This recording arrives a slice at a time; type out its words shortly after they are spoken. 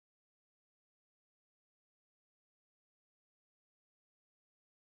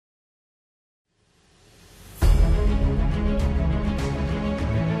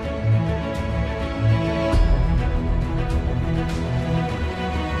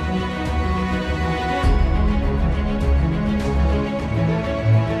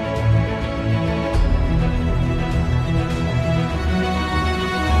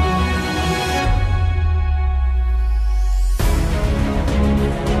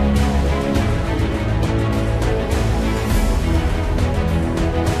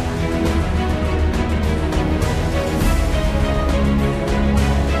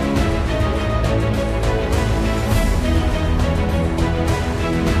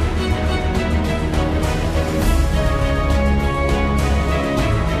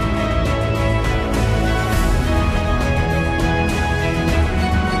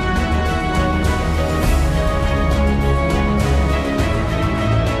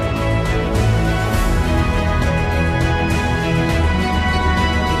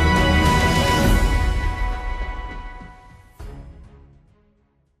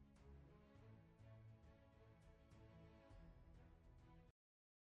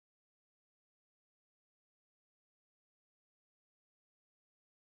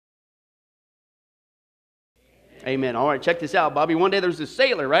Amen. All right, check this out, Bobby. One day there's this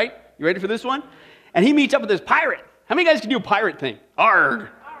sailor, right? You ready for this one? And he meets up with this pirate. How many guys can do a pirate thing? Arg.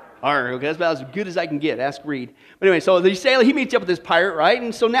 Arg. Okay, that's about as good as I can get. Ask Reed. But anyway, so the sailor, he meets up with this pirate, right?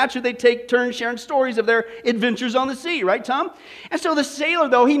 And so naturally they take turns sharing stories of their adventures on the sea, right, Tom? And so the sailor,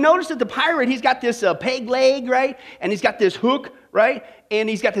 though, he noticed that the pirate, he's got this peg leg, right? And he's got this hook, right? And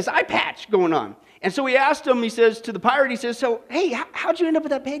he's got this eye patch going on. And so he asked him, he says to the pirate, he says, so, hey, how'd you end up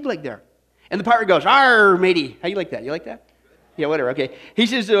with that peg leg there? And the pirate goes, "Arr, matey." How you like that? You like that? Yeah, whatever, okay. He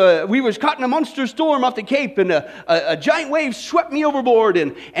says, we was caught in a monster storm off the Cape, and a giant wave swept me overboard,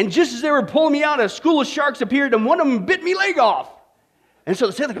 and just as they were pulling me out, a school of sharks appeared, and one of them bit me leg off. And so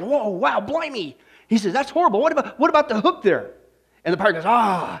the sailor goes, "Whoa, wow, blimey." He says, "That's horrible. What about the hook there?" And the pirate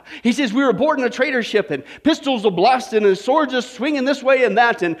goes, He says, "We were aboard in a trader ship, and pistols were blasting, and swords just swinging this way and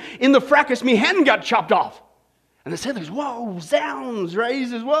that, and in the fracas, me hand got chopped off." And the sailor goes, "Whoa, zounds," right? He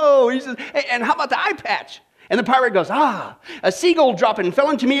says, "Whoa." He says, "Hey, and how about the eye patch?" And the pirate goes, "A seagull dropping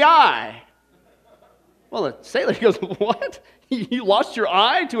fell into me eye." Well, the sailor goes, "What? You lost your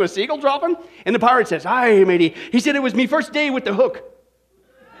eye to a seagull dropping?" And the pirate says, "Aye, matey." He said, "It was me first day with the hook."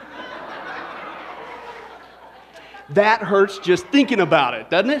 That hurts just thinking about it,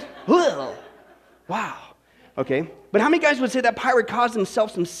 doesn't it? Ugh. Wow. Okay. But how many guys would say that pirate caused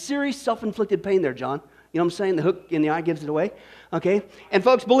himself some serious self-inflicted pain there, John? You know what I'm saying? The hook in the eye gives it away. Okay? And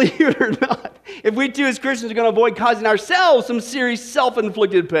folks, believe it or not, if we too as Christians are going to avoid causing ourselves some serious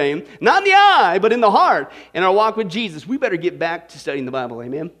self-inflicted pain, not in the eye, but in the heart, in our walk with Jesus, we better get back to studying the Bible.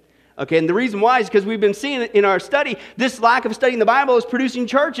 Amen? Okay, and the reason why is because we've been seeing it in our study, this lack of studying the Bible is producing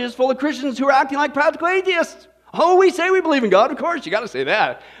churches full of Christians who are acting like practical atheists. Oh, we say we believe in God. Of course, you got to say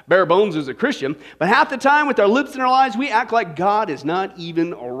that. Bare bones as a Christian. But half the time with our lips and our lives, we act like God is not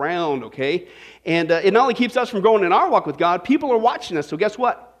even around, okay? And it not only keeps us from growing in our walk with God, people are watching us. So guess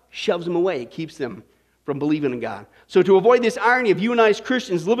what? Shoves them away. It keeps them from believing in God. So to avoid this irony of you and I as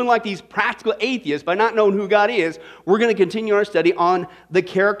Christians living like these practical atheists by not knowing who God is, we're going to continue our study on the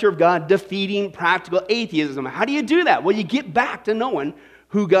character of God defeating practical atheism. How do you do that? Well, you get back to knowing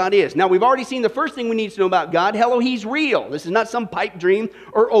who God is. Now, we've already seen the first thing we need to know about God. Hello, He's real. This is not some pipe dream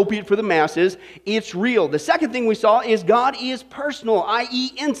or opiate for the masses. It's real. The second thing we saw is God is personal,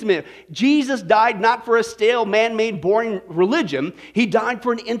 i.e. intimate. Jesus died not for a stale, man-made, boring religion. He died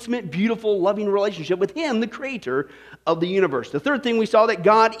for an intimate, beautiful, loving relationship with Him, the creator of the universe. The third thing we saw that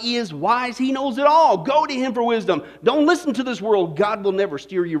God is wise. He knows it all. Go to Him for wisdom. Don't listen to this world. God will never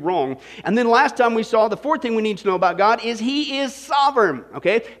steer you wrong. And then last time we saw the fourth thing we need to know about God is He is sovereign.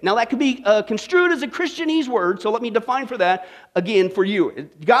 Okay? Now that could be construed as a Christianese word, so let me define for that again for you.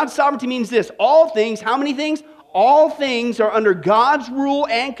 God's sovereignty means this. All things, how many things? All things are under God's rule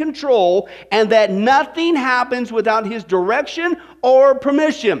and control, and that nothing happens without His direction or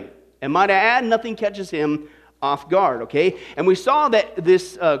permission. And might I add, nothing catches Him off guard, okay? And we saw that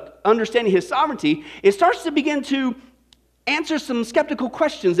this understanding His sovereignty, it starts to begin to answer some skeptical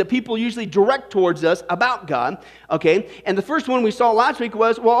questions that people usually direct towards us about God, okay? And the first one we saw last week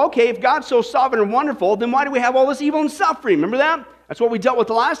was, well, okay, if God's so sovereign and wonderful, then why do we have all this evil and suffering? Remember that? That's what we dealt with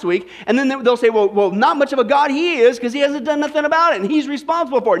last week. And then they'll say, well, not much of a God He is because He hasn't done nothing about it, and He's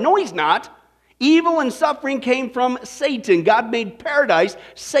responsible for it. No, He's not. Evil and suffering came from Satan. God made paradise.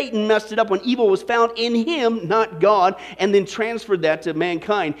 Satan messed it up when evil was found in him, not God, and then transferred that to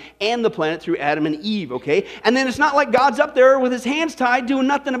mankind and the planet through Adam and Eve, okay? And then it's not like God's up there with His hands tied doing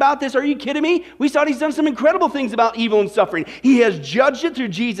nothing about this. Are you kidding me? We saw He's done some incredible things about evil and suffering. He has judged it through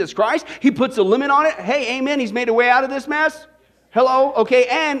Jesus Christ. He puts a limit on it. Hey, amen, He's made a way out of this mess. Hello? Okay,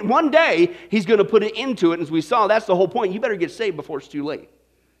 and one day He's going to put an end to it. And as we saw, that's the whole point. You better get saved before it's too late.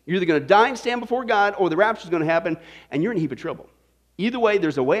 You're either going to die and stand before God, or the rapture is going to happen, and you're in a heap of trouble. Either way,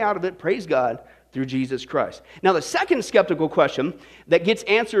 there's a way out of it, praise God, through Jesus Christ. Now, the second skeptical question that gets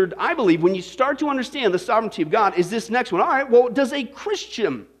answered, I believe, when you start to understand the sovereignty of God is this next one. All right, well, does a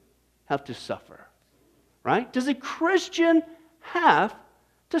Christian have to suffer? Right? Does a Christian have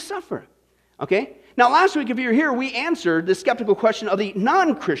to suffer? Okay? Now, last week, if you're here, we answered the skeptical question of the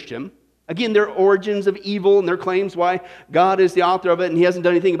non-Christian. Again, their origins of evil and their claims why God is the author of it and He hasn't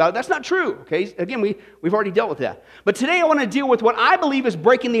done anything about it. That's not true, okay? Again, we've already dealt with that. But today I want to deal with what I believe is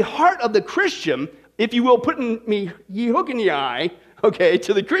breaking the heart of the Christian, if you will, putting me ye hook in the eye, okay,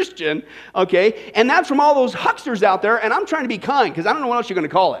 to the Christian, okay? And that's from all those hucksters out there, and I'm trying to be kind because I don't know what else you're going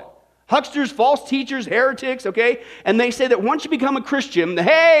to call it. Hucksters, false teachers, heretics, okay? And they say that once you become a Christian,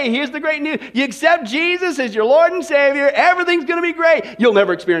 hey, here's the great news. You accept Jesus as your Lord and Savior, everything's going to be great. You'll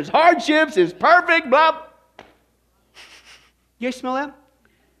never experience hardships, it's perfect, blah. You guys smell that?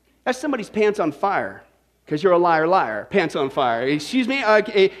 That's somebody's pants on fire. Because you're a liar, liar. Pants on fire. Excuse me?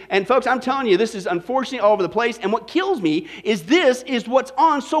 And folks, I'm telling you, this is unfortunately all over the place. And what kills me is this is what's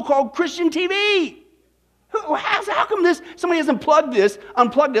on so-called Christian TV. How come somebody has unplugged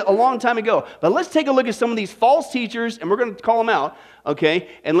it a long time ago? But let's take a look at some of these false teachers, and we're going to call them out, okay?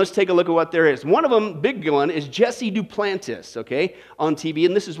 And let's take a look at what there is. One of them, big one, is Jesse Duplantis, okay, on TV.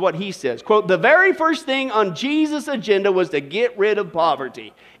 And this is what he says. Quote, the very first thing on Jesus' agenda was to get rid of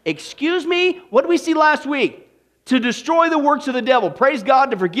poverty. Excuse me? What did we see last week? To destroy the works of the devil. Praise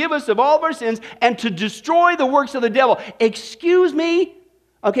God to forgive us of all of our sins and to destroy the works of the devil. Excuse me?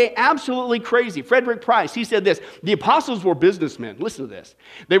 Okay, absolutely crazy. Frederick Price, he said this, the apostles were businessmen. Listen to this.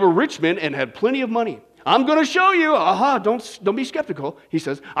 They were rich men and had plenty of money. I'm going to show you, don't be skeptical. He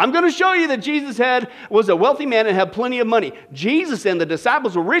says, I'm going to show you that Jesus was a wealthy man and had plenty of money. Jesus and the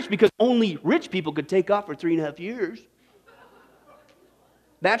disciples were rich because only rich people could take off for 3.5 years.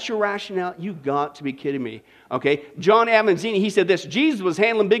 That's your rationale? You got to be kidding me. Okay, John Avanzini, he said this, Jesus was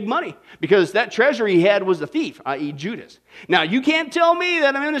handling big money because that treasure he had was a thief, i.e. Judas. Now, you can't tell me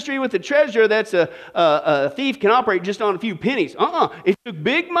that a ministry with a treasure that's a thief can operate just on a few pennies. It took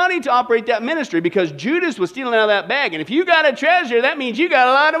big money to operate that ministry because Judas was stealing out of that bag. And if you got a treasure, that means you got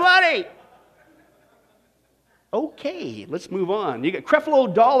a lot of money. Okay, let's move on. You got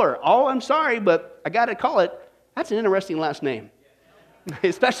Creflo Dollar. Oh, I'm sorry, but I got to call it. That's an interesting last name.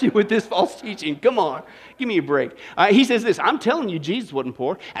 Especially with this false teaching. Come on, give me a break. He says this, I'm telling you, Jesus wasn't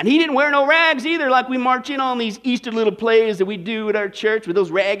poor. And he didn't wear no rags either, like we march in on these Easter little plays that we do at our church with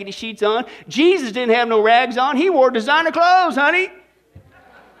those raggedy sheets on. Jesus didn't have no rags on. He wore designer clothes, honey.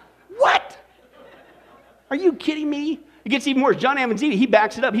 What? Are you kidding me? It gets even worse. John Avanzini, he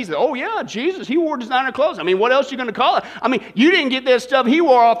backs it up. He says, oh yeah, Jesus, he wore designer clothes. I mean, what else are you going to call it? I mean, you didn't get that stuff he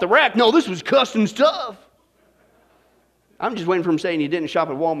wore off the rack. No, this was custom stuff. I'm just waiting for him saying he didn't shop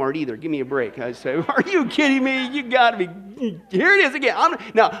at Walmart either. Give me a break. I say, are you kidding me? You got to be. Here it is again.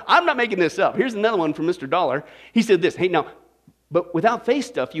 I'm not making this up. Here's another one from Mr. Dollar. He said this, hey, now, but without faith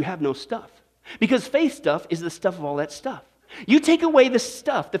stuff, you have no stuff. Because faith stuff is the stuff of all that stuff. You take away the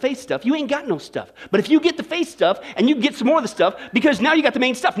stuff, the faith stuff, you ain't got no stuff. But if you get the faith stuff and you get some more of the stuff, because now you got the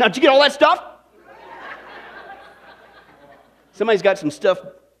main stuff. Now, did you get all that stuff? Somebody's got some stuff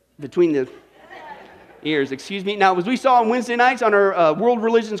between the ears, excuse me. Now, as we saw on Wednesday nights on our World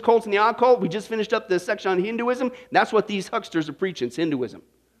Religions, Cults, and the Occult, we just finished up this section on Hinduism. That's what these hucksters are preaching. It's Hinduism.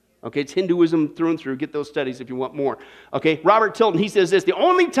 Okay, it's Hinduism through and through. Get those studies if you want more. Okay, Robert Tilton, he says this, the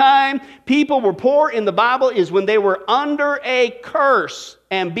only time people were poor in the Bible is when they were under a curse,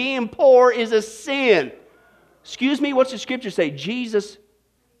 and being poor is a sin. Excuse me, what's the scripture say? Jesus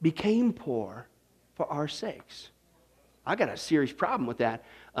became poor for our sakes. I got a serious problem with that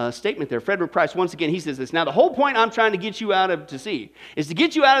statement there. Frederick Price, once again, he says this. Now, the whole point I'm trying to get you out of to see is to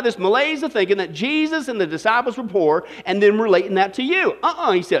get you out of this malaise of thinking that Jesus and the disciples were poor and then relating that to you.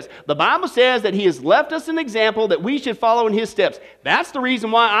 He says, the Bible says that he has left us an example that we should follow in his steps. That's the reason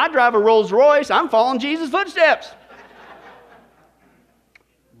why I drive a Rolls Royce. I'm following Jesus' footsteps.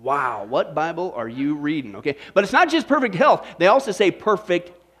 Wow, what Bible are you reading? Okay, but it's not just perfect health. They also say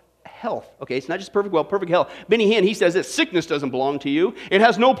perfect health. Okay, it's not just perfect wealth, perfect health. Benny Hinn, he says this, sickness doesn't belong to you. It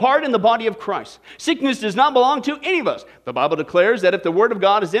has no part in the body of Christ. Sickness does not belong to any of us. The Bible declares that if the Word of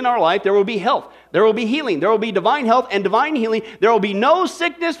God is in our life, there will be health. There will be healing. There will be divine health and divine healing. There will be no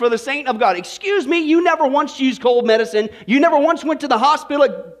sickness for the saint of God. Excuse me, you never once used cold medicine. You never once went to the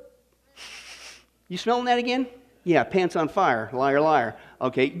hospital. You smelling that again? Yeah, pants on fire, liar, liar.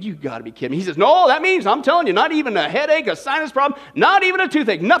 Okay, you got to be kidding me. He says, no, that means, I'm telling you, not even a headache, a sinus problem, not even a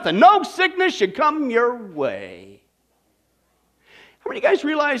toothache, nothing. No sickness should come your way. How many of you guys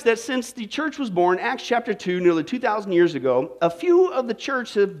realize that since the church was born, Acts chapter 2, nearly 2,000 years ago, a few of the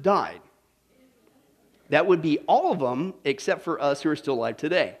church have died? That would be all of them except for us who are still alive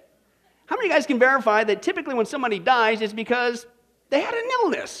today. How many of you guys can verify that typically when somebody dies, it's because they had an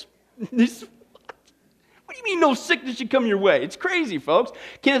illness? What do you mean no sickness should come your way? It's crazy, folks.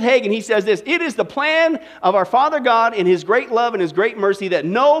 Kenneth Hagin, he says this, it is the plan of our Father God in his great love and his great mercy that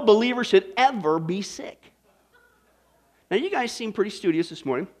no believer should ever be sick. Now, you guys seem pretty studious this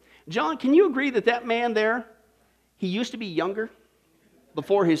morning. John, can you agree that that man there, he used to be younger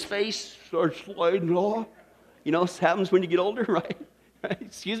before his face starts sliding off? You know, this happens when you get older, right?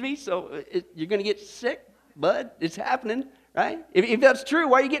 Excuse me? So you're going to get sick, bud. It's happening, right? If that's true,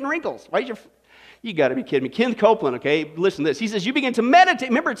 why are you getting wrinkles? Why is your... You got to be kidding me. Ken Copeland, okay, listen to this. He says, you begin to meditate.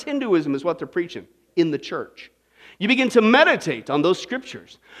 Remember, it's Hinduism is what they're preaching in the church. You begin to meditate on those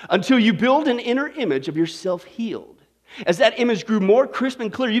scriptures until you build an inner image of yourself healed. As that image grew more crisp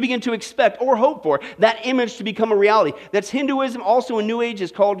and clear, you begin to expect or hope for that image to become a reality. That's Hinduism. Also in New Age is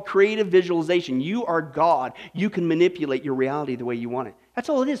called creative visualization. You are God. You can manipulate your reality the way you want it. That's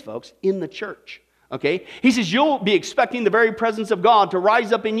all it is, folks, in the church. Okay? He says you'll be expecting the very presence of God to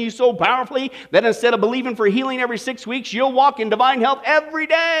rise up in you so powerfully that instead of believing for healing every 6 weeks, you'll walk in divine health every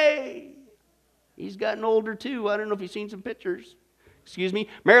day. He's gotten older too. I don't know if you've seen some pictures. Excuse me.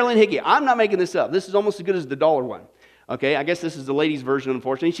 Marilyn Hickey. I'm not making this up. This is almost as good as the dollar one. Okay, I guess this is the ladies' version,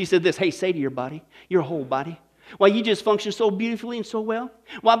 unfortunately. She said this, hey, say to your body, your whole body, why, you just function so beautifully and so well.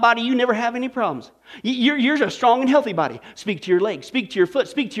 Why, body, you never have any problems. You're a strong and healthy body. Speak to your legs, speak to your foot,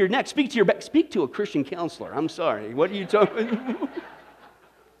 speak to your neck, speak to your back. Speak to a Christian counselor. I'm sorry. What are you talking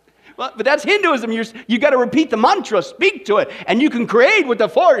Well, but that's Hinduism. You got to repeat the mantra, speak to it, and you can create with the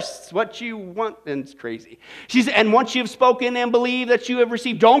force what you want. And it's crazy. She said, and once you've spoken and believe that you have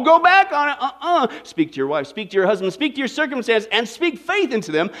received, don't go back on it. Speak to your wife, speak to your husband, speak to your circumstance, and speak faith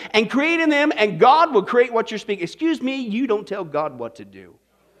into them, and create in them, and God will create what you're speaking. Excuse me, you don't tell God what to do.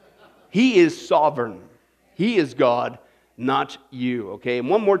 He is sovereign. He is God, not you. Okay. And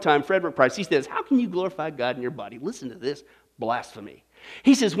one more time, Frederick Price. He says, how can you glorify God in your body? Listen to this blasphemy.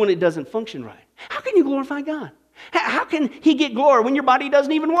 He says, when it doesn't function right. How can you glorify God? How can he get glory when your body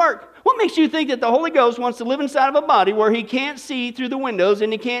doesn't even work? What makes you think that the Holy Ghost wants to live inside of a body where he can't see through the windows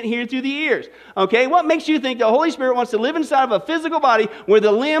and he can't hear through the ears? Okay, what makes you think the Holy Spirit wants to live inside of a physical body where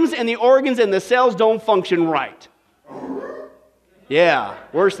the limbs and the organs and the cells don't function right? Yeah,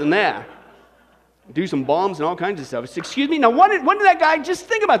 worse than that. Do some bombs and all kinds of stuff. Excuse me, now what did that guy, just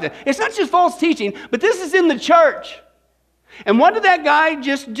think about that. It's not just false teaching, but this is in the church. And what did that guy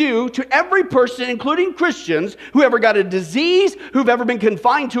just do to every person, including Christians, who ever got a disease, who've ever been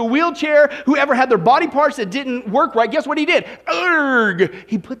confined to a wheelchair, who ever had their body parts that didn't work right? Guess what he did?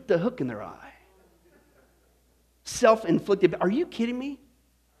 He put the hook in their eye. Self-inflicted. Are you kidding me?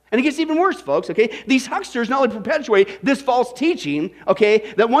 And it gets even worse, folks, okay? These hucksters not only perpetuate this false teaching,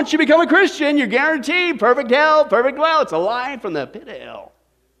 okay, that once you become a Christian, you're guaranteed perfect health, perfect wealth. It's a lie from the pit of hell.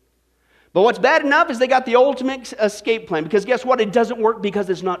 But what's bad enough is they got the ultimate escape plan, because guess what? It doesn't work because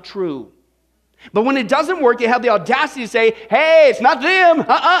it's not true. But when it doesn't work, they have the audacity to say, hey, it's not them,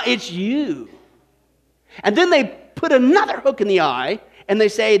 it's you. And then they put another hook in the eye, and they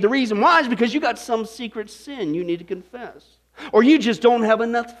say the reason why is because you got some secret sin you need to confess. Or you just don't have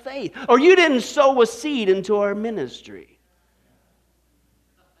enough faith. Or you didn't sow a seed into our ministry.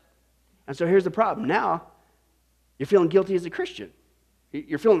 And so here's the problem. Now, you're feeling guilty as a Christian.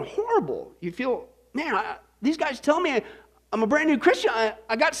 You're feeling horrible. You feel, man, these guys tell me I'm a brand new Christian.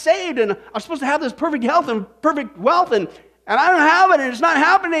 I got saved, and I'm supposed to have this perfect health and perfect wealth, and I don't have it, and it's not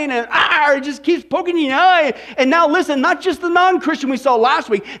happening, and it just keeps poking you in the eye. And now listen, not just the non-Christian we saw last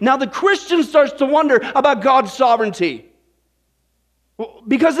week. Now the Christian starts to wonder about God's sovereignty.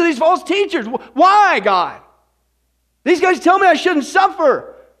 Because of these false teachers. Why, God? These guys tell me I shouldn't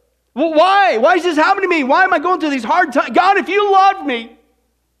suffer. Well, why? Why is this happening to me? Why am I going through these hard times? God, if you loved me,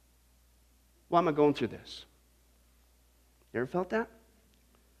 why am I going through this? You ever felt that?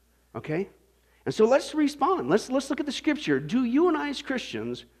 Okay? And so let's respond. Let's look at the scripture. Do you and I as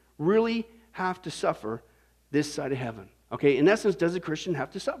Christians really have to suffer this side of heaven? Okay, in essence, does a Christian have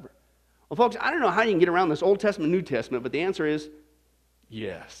to suffer? Well, folks, I don't know how you can get around this Old Testament, New Testament, but the answer is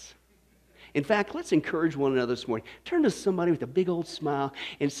yes. In fact, let's encourage one another this morning. Turn to somebody with a big old smile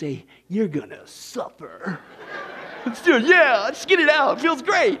and say, you're going to suffer. Let's do it. Yeah, let's get it out. It feels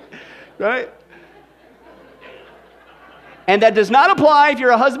great. Right? And that does not apply if you're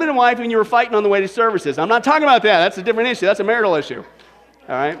a husband and wife and you were fighting on the way to services. I'm not talking about that. That's a different issue. That's a marital issue.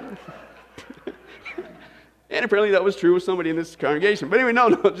 All right? And apparently that was true with somebody in this congregation. But anyway,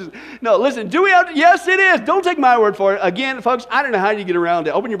 no, listen, do we have to? Yes, it is. Don't take my word for it. Again, folks, I don't know how you get around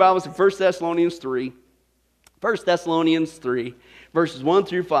it. Open your Bibles to 1 Thessalonians 3. 1 Thessalonians 3, verses 1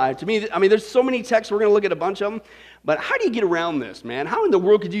 through 5. To me, I mean, there's so many texts. We're going to look at a bunch of them. But how do you get around this, man? How in the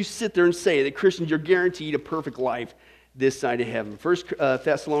world could you sit there and say that Christians, you're guaranteed a perfect life this side of heaven? 1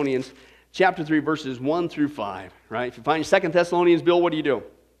 Thessalonians chapter 3, verses 1 through 5, right? If you find 2 Thessalonians, Bill, what do?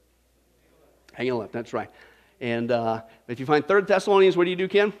 Hang on left, that's right. And if you find 3 Thessalonians, what do,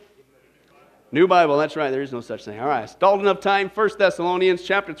 Ken? New Bible, that's right. There is no such thing. All right, stalled enough time. 1 Thessalonians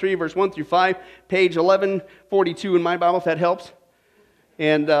chapter 3, verse 1 through 5, page 1142 in my Bible, if that helps.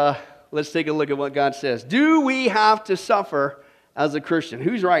 And let's take a look at what God says. Do we have to suffer as a Christian?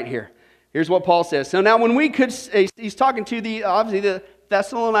 Who's right here? Here's what Paul says. So now when we could, he's talking to obviously the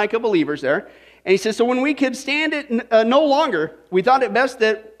Thessalonica believers there. And he says, so when we could stand it no longer, we thought it best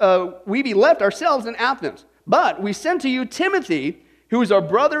that we be left ourselves in Athens. But we sent to you Timothy, who is our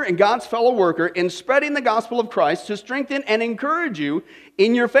brother and God's fellow worker in spreading the gospel of Christ to strengthen and encourage you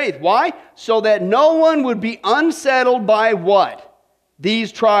in your faith. Why? So that no one would be unsettled by what?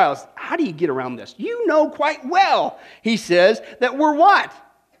 These trials. How do you get around this? You know quite well, he says, that we're what?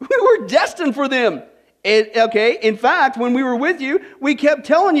 We were destined for them. In fact, when we were with you, we kept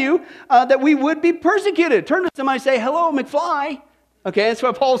telling you that we would be persecuted. Turn to somebody and say, hello, McFly. Okay, that's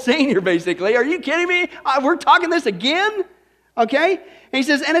what Paul's saying here, basically. Are you kidding me? We're talking this again? Okay? And he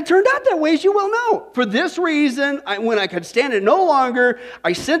says, and it turned out that way, as you well know. For this reason, when I could stand it no longer,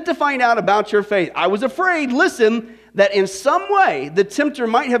 I sent to find out about your faith. I was afraid, listen, that in some way the tempter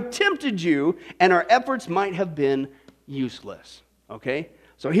might have tempted you and our efforts might have been useless. Okay?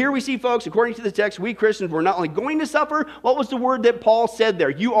 So here we see, folks, according to the text, we Christians were not only going to suffer, what was the word that Paul said there?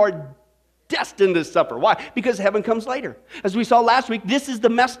 You are destined to suffer. Why? Because heaven comes later. As we saw last week, this is the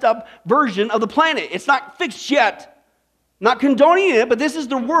messed up version of the planet. It's not fixed yet. Not condoning it, but this is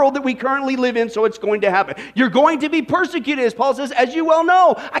the world that we currently live in, so it's going to happen. You're going to be persecuted, as Paul says, as you well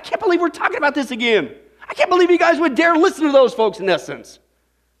know. I can't believe we're talking about this again. I can't believe you guys would dare listen to those folks in essence.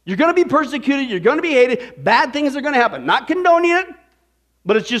 You're going to be persecuted. You're going to be hated. Bad things are going to happen. Not condoning it,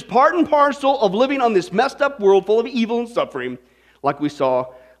 but it's just part and parcel of living on this messed up world full of evil and suffering, like we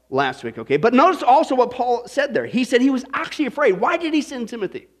saw last week, okay? But notice also what Paul said there. He said he was actually afraid. Why did he send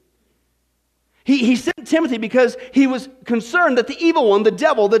Timothy? He sent Timothy because he was concerned that the evil one, the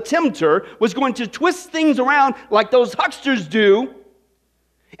devil, the tempter, was going to twist things around like those hucksters do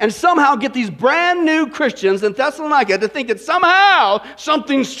and somehow get these brand new Christians in Thessalonica to think that somehow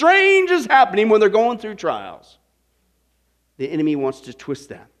something strange is happening when they're going through trials. The enemy wants to twist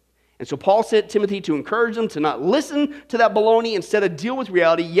that. And so Paul sent Timothy to encourage them to not listen to that baloney, instead of deal with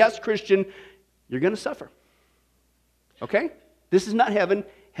reality. Yes, Christian, you're going to suffer. Okay? This is not heaven.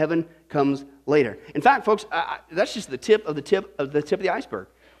 Heaven comes later. In fact, folks, that's just the tip of the iceberg.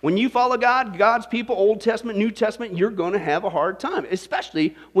 When you follow God, God's people, Old Testament, New Testament, you're going to have a hard time,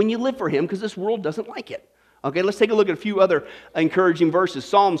 especially when you live for Him, because this world doesn't like it. Okay, let's take a look at a few other encouraging verses.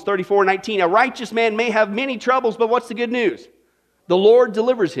 Psalms 34:19. A righteous man may have many troubles, but what's the good news? The Lord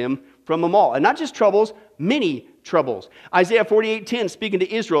delivers him from them all. And not just troubles, many troubles. Isaiah 48:10, speaking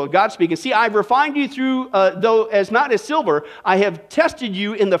to Israel, God speaking, see, I've refined you through, though as not as silver, I have tested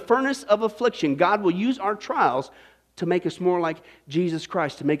you in the furnace of affliction. God will use our trials to make us more like Jesus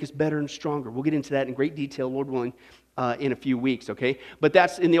Christ, to make us better and stronger. We'll get into that in great detail, Lord willing, in a few weeks, okay? But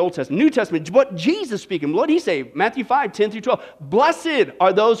that's in the Old Testament. New Testament, what Jesus speaking, what did he say? Matthew 5:10-12. Blessed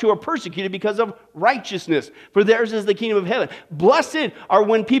are those who are persecuted because of righteousness, for theirs is the kingdom of heaven. Blessed are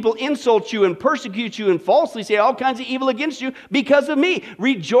when people insult you and persecute you and falsely say all kinds of evil against you because of me.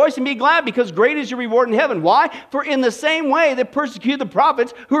 Rejoice and be glad, because great is your reward in heaven. Why? For in the same way they persecuted the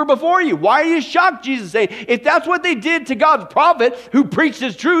prophets who are before you. Why are you shocked, Jesus is saying? If that's what they did to God's prophet who preached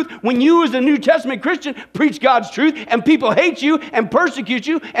his truth, when you as a New Testament Christian preach God's truth, and people hate you and persecute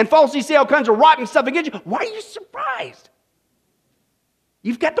you and falsely say all kinds of rotten stuff against you, why are you surprised?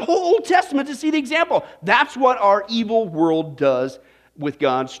 You've got the whole Old Testament to see the example. That's what our evil world does with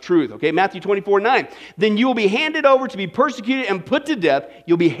God's truth. Okay, Matthew 24:9. Then you will be handed over to be persecuted and put to death.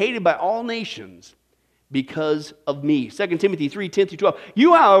 You'll be hated by all nations because of me. 2 Timothy 3:10-12.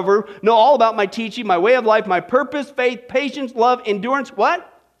 You, however, know all about my teaching, my way of life, my purpose, faith, patience, love, endurance. What?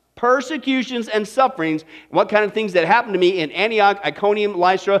 Persecutions and sufferings, what kind of things that happened to me in Antioch, Iconium,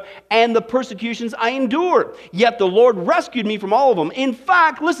 Lystra, and the persecutions I endured. Yet the Lord rescued me from all of them. In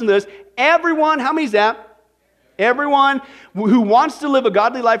fact, listen to this, everyone, how many is that? Everyone who wants to live a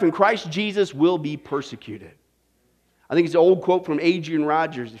godly life in Christ Jesus will be persecuted. I think it's an old quote from Adrian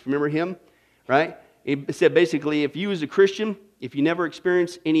Rogers, if you remember him, right? It said basically, if you as a Christian, if you never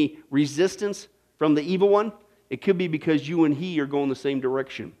experience any resistance from the evil one, it could be because you and he are going the same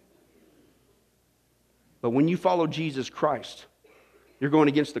direction. But when you follow Jesus Christ, you're going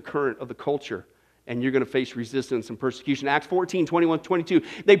against the current of the culture, and you're going to face resistance and persecution. Acts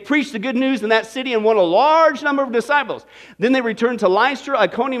 14:21-22. They preached the good news in that city and won a large number of disciples. Then they returned to Lystra,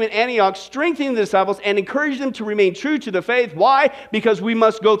 Iconium, and Antioch, strengthening the disciples and encouraged them to remain true to the faith. Why? Because we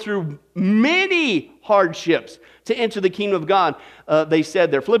must go through many hardships to enter the kingdom of God, they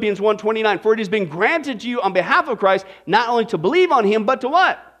said there. Philippians 1:29. For it has been granted to you on behalf of Christ, not only to believe on him, but to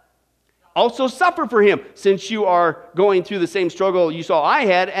what? Also suffer for him, since you are going through the same struggle you saw I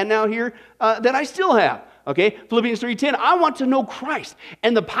had, and now here that I still have. Okay, Philippians 3:10, I want to know Christ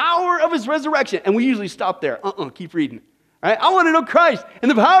and the power of his resurrection. And we usually stop there. Keep reading. All right, I want to know Christ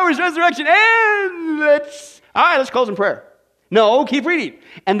and the power of his resurrection. And let's close in prayer. No, keep reading.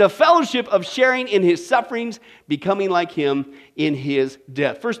 And the fellowship of sharing in his sufferings, becoming like him in his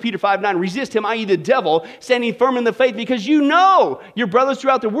death. 1 Peter 5:9, resist him, i.e. the devil, standing firm in the faith, because you know your brothers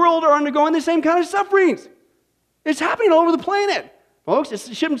throughout the world are undergoing the same kind of sufferings. It's happening all over the planet. Folks, it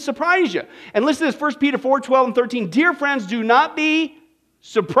shouldn't surprise you. And listen to this, 1 Peter 4:12 and 13. Dear friends, do not be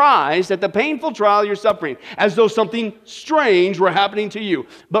surprised at the painful trial you're suffering, as though something strange were happening to you.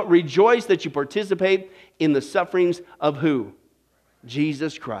 But rejoice that you participate in the sufferings of who?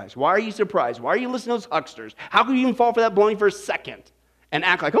 Jesus Christ. Why are you surprised? Why are you listening to those hucksters? How could you even fall for that baloney for a second and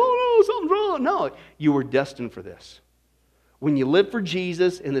act like, oh no, something's wrong? No, you were destined for this. When you live for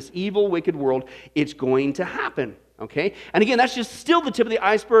Jesus in this evil, wicked world, it's going to happen. Okay? And again, that's just still the tip of the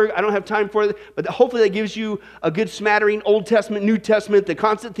iceberg. I don't have time for it, but hopefully that gives you a good smattering, Old Testament, New Testament. The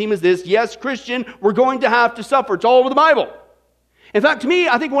constant theme is this: yes, Christian, we're going to have to suffer. It's all over the Bible. In fact, to me,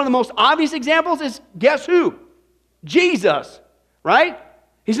 I think one of the most obvious examples is, guess who? Jesus. Right?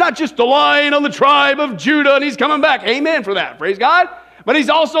 He's not just the Lion of the tribe of Judah and he's coming back. Amen for that. Praise God. But he's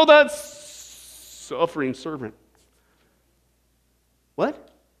also the suffering servant.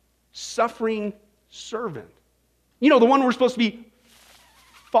 What? Suffering servant. You know, the one we're supposed to be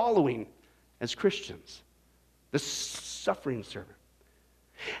following as Christians. The suffering servant.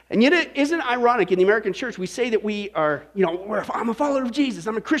 And yet it isn't ironic in the American church. We say that we are, I'm a follower of Jesus.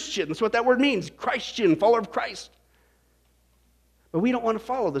 I'm a Christian. That's what that word means. Christian, follower of Christ. But we don't want to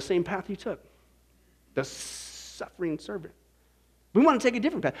follow the same path he took. The suffering servant. We want to take a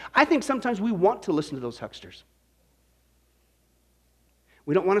different path. I think sometimes we want to listen to those hucksters.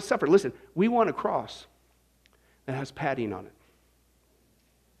 We don't want to suffer. Listen, we want a cross that has padding on it.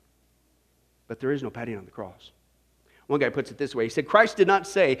 But there is no padding on the cross. One guy puts it this way. He said, Christ did not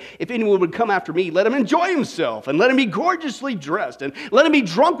say, if anyone would come after me, let him enjoy himself, and let him be gorgeously dressed, and let him be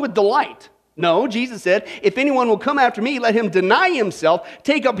drunk with delight. No, Jesus said, if anyone will come after me, let him deny himself,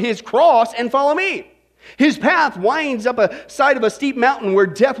 take up his cross, and follow me. His path winds up a side of a steep mountain where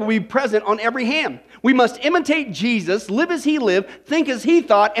death will be present on every hand. We must imitate Jesus, live as he lived, think as he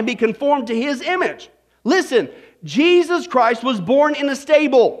thought, and be conformed to his image. Listen, Jesus Christ was born in a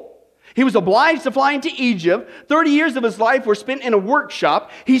stable. He was obliged to fly into Egypt. 30 years of his life were spent in a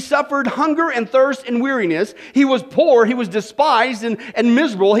workshop. He suffered hunger and thirst and weariness. He was poor. He was despised and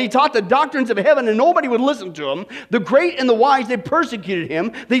miserable. He taught the doctrines of heaven and nobody would listen to him. The great and the wise, they persecuted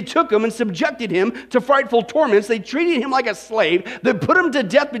him. They took him and subjected him to frightful torments. They treated him like a slave. They put him to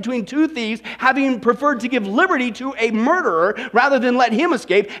death between two thieves, having preferred to give liberty to a murderer rather than let him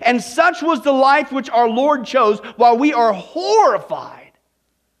escape. And such was the life which our Lord chose, while we are horrified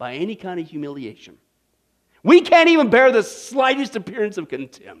by any kind of humiliation. We can't even bear the slightest appearance of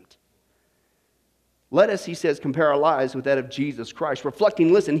contempt. Let us, he says, compare our lives with that of Jesus Christ,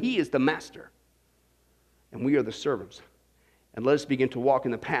 reflecting, listen, he is the master, and we are the servants. And let us begin to walk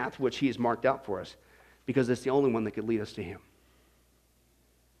in the path which he has marked out for us, because it's the only one that could lead us to him.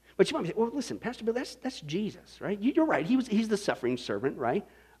 But you might say, well, listen, Pastor Bill, that's Jesus, right? You're right. He's the suffering servant, right?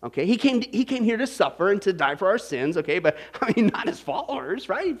 Okay, he came here to suffer and to die for our sins, okay, but I mean, not as followers,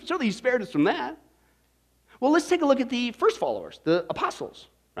 right? Surely he spared us from that. Well, let's take a look at the first followers, the apostles,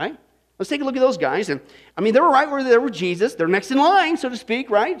 right? Let's take a look at those guys. And I mean, they were right where they were Jesus. They're next in line, so to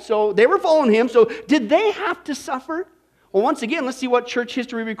speak, right? So they were following him. So did they have to suffer? Well, once again, let's see what church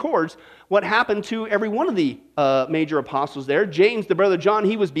history records. What happened to every one of the major apostles there. James, the brother of John,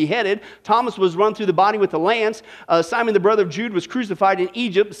 he was beheaded. Thomas was run through the body with a lance. Simon, the brother of Jude, was crucified in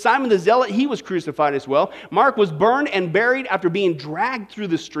Egypt. Simon the Zealot, he was crucified as well. Mark was burned and buried after being dragged through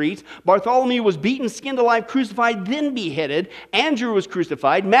the streets. Bartholomew was beaten, skinned alive, crucified, then beheaded. Andrew was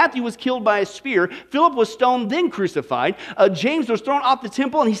crucified. Matthew was killed by a spear. Philip was stoned, then crucified. James was thrown off the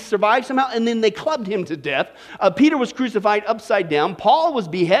temple, and he survived somehow, and then they clubbed him to death. Peter was crucified upside down. Paul was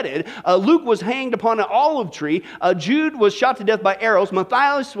beheaded. Luke was hanged upon an olive tree. Jude was shot to death by arrows.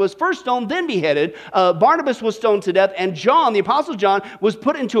 Matthias was first stoned, then beheaded. Barnabas was stoned to death. And John, the apostle John, was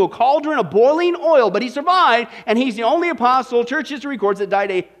put into a cauldron of boiling oil, but he survived, and he's the only apostle, church history records, that died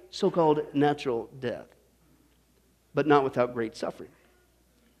a so-called natural death, but not without great suffering.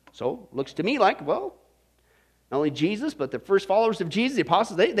 So, looks to me like, well, not only Jesus, but the first followers of Jesus, the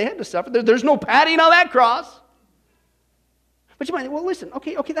apostles, they had to suffer. There's no padding on that cross. But you might think, well, listen,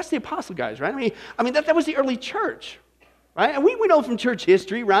 okay, that's the apostle guys, right? I mean that was the early church, right? And we know from church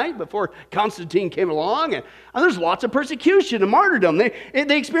history, right, before Constantine came along, and there's lots of persecution and martyrdom. They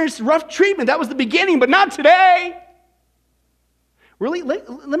experienced rough treatment. That was the beginning, but not today. Really,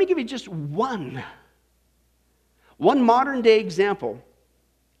 let me give you just one modern-day example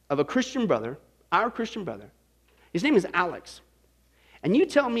of a Christian brother, our Christian brother. His name is Alex. And you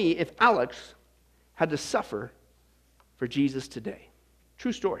tell me if Alex had to suffer for Jesus today.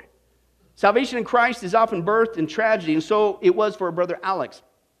 True story. Salvation in Christ is often birthed in tragedy, and so it was for our brother Alex.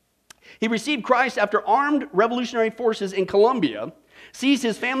 He received Christ after armed revolutionary forces in Colombia seized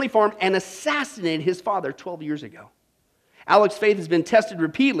his family farm and assassinated his father 12 years ago. Alex's faith has been tested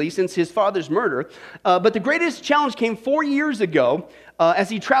repeatedly since his father's murder, but the greatest challenge came 4 years ago as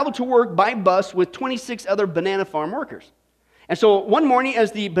he traveled to work by bus with 26 other banana farm workers. And so one morning,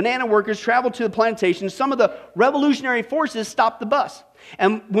 as the banana workers traveled to the plantation, some of the revolutionary forces stopped the bus.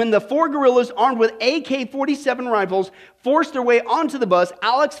 And when the 4 guerrillas armed with AK-47 rifles forced their way onto the bus,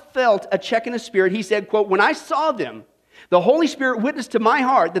 Alex felt a check in his spirit. He said, quote, "When I saw them, the Holy Spirit witnessed to my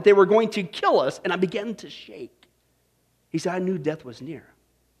heart that they were going to kill us, and I began to shake." He said, "I knew death was near."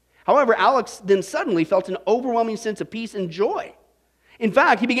 However, Alex then suddenly felt an overwhelming sense of peace and joy. In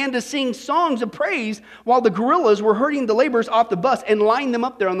fact, he began to sing songs of praise while the guerrillas were herding the laborers off the bus and lining them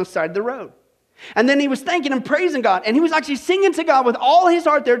up there on the side of the road. And then he was thanking and praising God, and he was actually singing to God with all his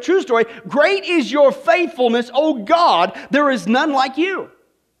heart there. True story. "Great is your faithfulness, O God. There is none like you."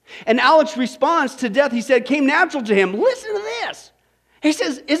 And Alex's response to death, he said, came natural to him. Listen to this. He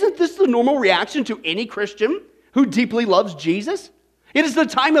says, "Isn't this the normal reaction to any Christian who deeply loves Jesus? It is the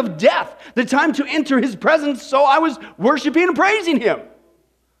time of death, the time to enter his presence, so I was worshiping and praising him."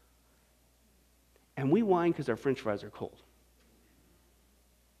 And we whine because our french fries are cold.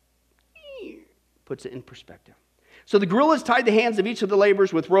 Puts it in perspective. So the guerrillas tied the hands of each of the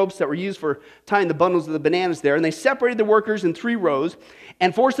laborers with ropes that were used for tying the bundles of the bananas there, and they separated the workers in 3 rows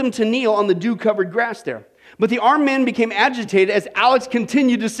and forced them to kneel on the dew-covered grass there. But the armed men became agitated as Alex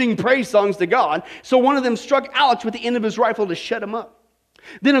continued to sing praise songs to God, so one of them struck Alex with the end of his rifle to shut him up.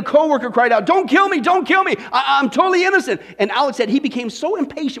 Then a co-worker cried out, "Don't kill me, don't kill me, I'm totally innocent." And Alex said he became so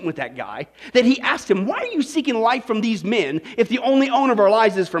impatient with that guy that he asked him, "Why are you seeking life from these men if the only owner of our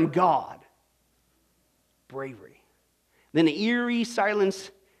lives is from God?" Bravery. Then an eerie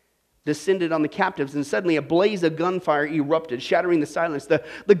silence descended on the captives, and suddenly a blaze of gunfire erupted, shattering the silence.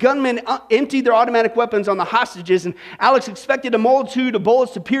 The gunmen emptied their automatic weapons on the hostages, and Alex expected a multitude of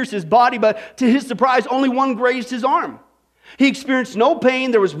bullets to pierce his body, but to his surprise, only one grazed his arm. He experienced no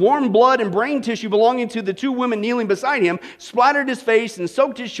pain. There was warm blood and brain tissue belonging to the 2 women kneeling beside him, splattered his face and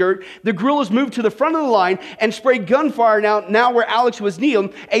soaked his shirt. The guerrillas moved to the front of the line and sprayed gunfire now where Alex was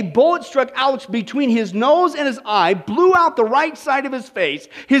kneeling. A bullet struck Alex between his nose and his eye, blew out the right side of his face.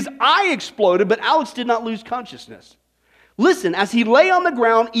 His eye exploded, but Alex did not lose consciousness. Listen, as he lay on the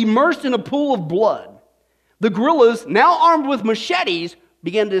ground, immersed in a pool of blood, the guerrillas, now armed with machetes,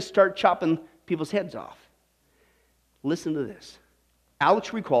 began to start chopping people's heads off. Listen to this.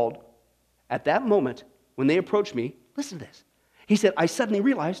 Alex recalled, at that moment, when they approached me, listen to this. He said, "I suddenly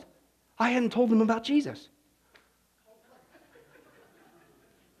realized I hadn't told them about Jesus.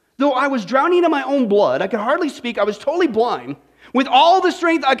 Though I was drowning in my own blood, I could hardly speak, I was totally blind. With all the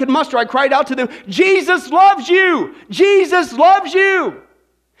strength I could muster, I cried out to them, 'Jesus loves you! Jesus loves you!'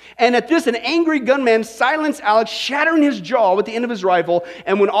 And at this, an angry gunman silenced Alex, shattering his jaw with the end of his rifle.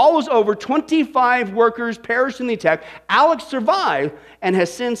 And when all was over, 25 workers perished in the attack. Alex survived and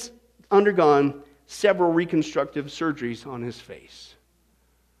has since undergone several reconstructive surgeries on his face."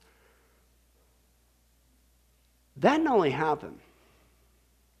 That not only happened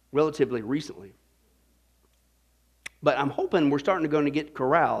relatively recently, but I'm hoping we're starting to get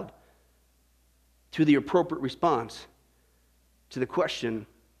corralled to the appropriate response to the question,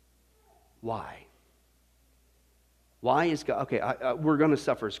 why? Why is God, okay, we're going to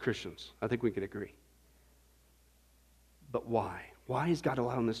suffer as Christians. I think we could agree. But why? Why is God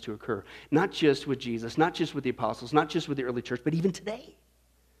allowing this to occur? Not just with Jesus, not just with the apostles, not just with the early church, but even today.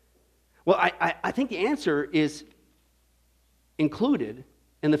 Well, I think the answer is included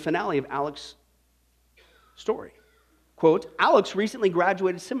in the finale of Alex's story. Quote, "Alex recently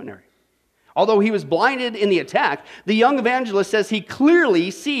graduated seminary. Although he was blinded in the attack, the young evangelist says he clearly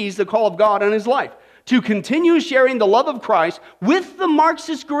sees the call of God on his life to continue sharing the love of Christ with the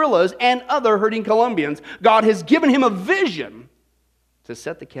Marxist guerrillas and other hurting Colombians. God has given him a vision to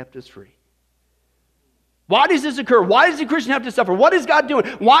set the captives free." Why does this occur? Why does the Christian have to suffer? What is God doing?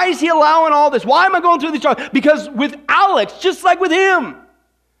 Why is he allowing all this? Why am I going through these trials? Because with Alex, just like with him,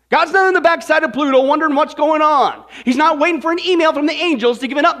 God's not on the backside of Pluto wondering what's going on. He's not waiting for an email from the angels to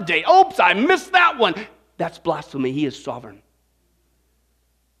give an update. Oops, I missed that one. That's blasphemy. He is sovereign.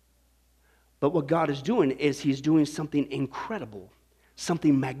 But what God is doing is he's doing something incredible,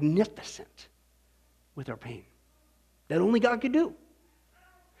 something magnificent with our pain that only God could do.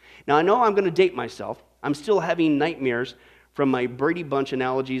 Now, I know I'm going to date myself. I'm still having nightmares from my Brady Bunch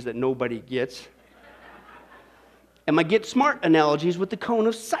analogies that nobody gets. And my Get Smart analogies with the cone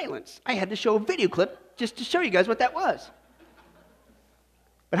of silence. I had to show a video clip just to show you guys what that was.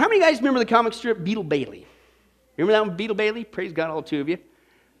 But how many guys remember the comic strip Beetle Bailey? Remember that one, Beetle Bailey? Praise God, all two of you.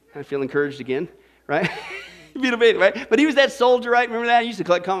 I feel encouraged again, right? Beetle Bailey, right? But he was that soldier, right? Remember that? I used to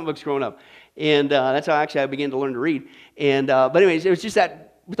collect comic books growing up. And that's how actually I began to learn to read. And but anyways, it was just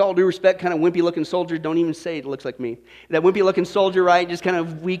that, with all due respect, kind of wimpy-looking soldier. Don't even say it looks like me. That wimpy-looking soldier, right? Just kind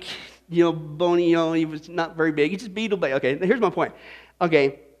of weak, bony, he was not very big. He's just Beetle Bailey. Okay, here's my point.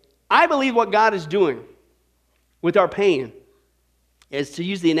 Okay, I believe what God is doing with our pain is, to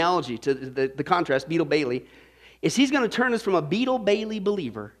use the analogy, to the contrast, Beetle Bailey, is he's going to turn us from a Beetle Bailey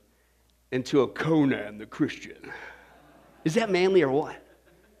believer into a Conan the Christian. Is that manly or what?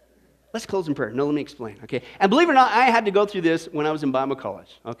 Let's close in prayer. No, let me explain, okay? And believe it or not, I had to go through this when I was in Bible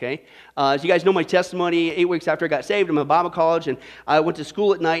college, okay? As you guys know my testimony, 8 weeks after I got saved, I'm in Bible college, and I went to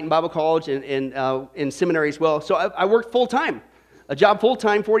school at night in Bible college and in seminary as well. So I worked full-time, a job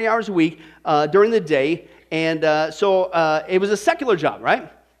full-time, 40 hours a week during the day. And so it was a secular job,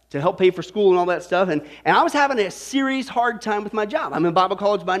 right? To help pay for school and all that stuff. And I was having a serious hard time with my job. I'm in Bible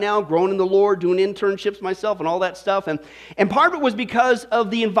college by now, growing in the Lord, doing internships myself and all that stuff. And part of it was because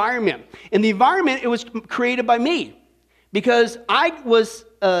of the environment. And the environment, it was created by me. Because I was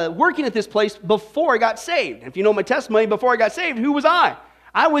working at this place before I got saved. And if you know my testimony, before I got saved, who was I?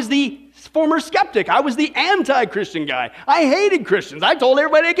 I was the former skeptic. I was the anti-Christian guy. I hated Christians. I told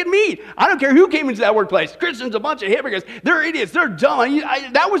everybody they could meet. I don't care who came into that workplace. Christians, a bunch of hypocrites. They're idiots. They're dumb.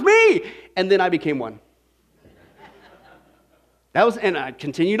 That was me. And then I became one. And I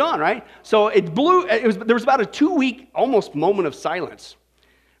continued on, right? So it blew. There was about a 2-week almost moment of silence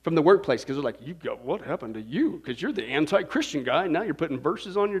from the workplace, because they're like, what happened to you? Because you're the anti-Christian guy. And now you're putting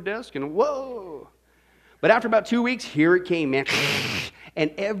verses on your desk, and whoa. But after about 2 weeks, here it came, man. And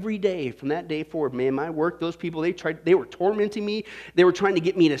every day from that day forward, man, my work, those people, they were tormenting me. They were trying to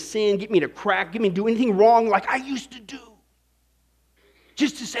get me to sin, get me to crack, get me to do anything wrong like I used to do.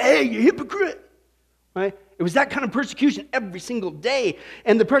 Just to say, hey, you hypocrite. Right? It was that kind of persecution every single day.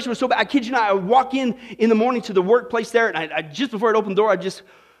 And the pressure was so bad. I kid you not, I would walk in the morning to the workplace there, and I just before I'd open the door, I'd just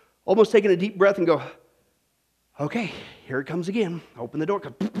almost taking a deep breath and go, okay, here it comes again. Open the door,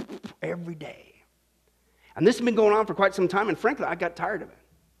 every day. And this has been going on for quite some time, and frankly, I got tired of it.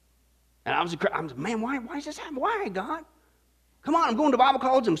 And I was man, why is this happening? Why, God? Come on, I'm going to Bible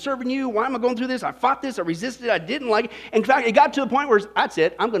college, I'm serving you. Why am I going through this? I fought this, I resisted, I didn't like it. In fact, it got to the point where that's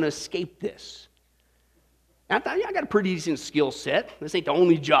it, I'm going to escape this. And I thought, I got a pretty decent skill set. This ain't the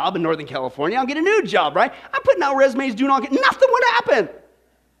only job in Northern California. I'll get a new job, right? I'm putting out resumes, doing all, nothing would happen.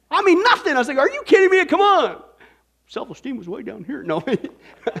 I mean, nothing. I was like, are you kidding me? Come on. Self-esteem was way down here. No. Come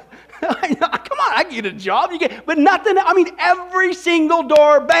on, I get a job. But nothing. I mean, every single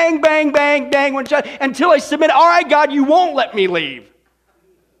door, bang, bang, bang, bang, went shut until I submitted. All right, God, you won't let me leave.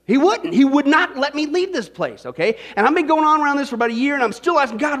 He wouldn't. He would not let me leave this place, okay? And I've been going on around this for about a year, and I'm still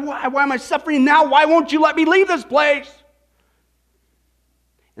asking, God, why am I suffering now? Why won't you let me leave this place?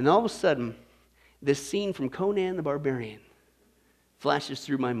 And all of a sudden, this scene from Conan the Barbarian flashes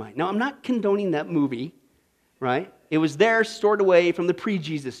through my mind. Now, I'm not condoning that movie, right? It was there stored away from the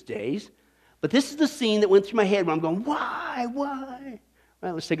pre-Jesus days. But this is the scene that went through my head when I'm going, why? All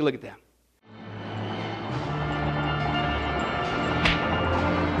right, let's take a look at that.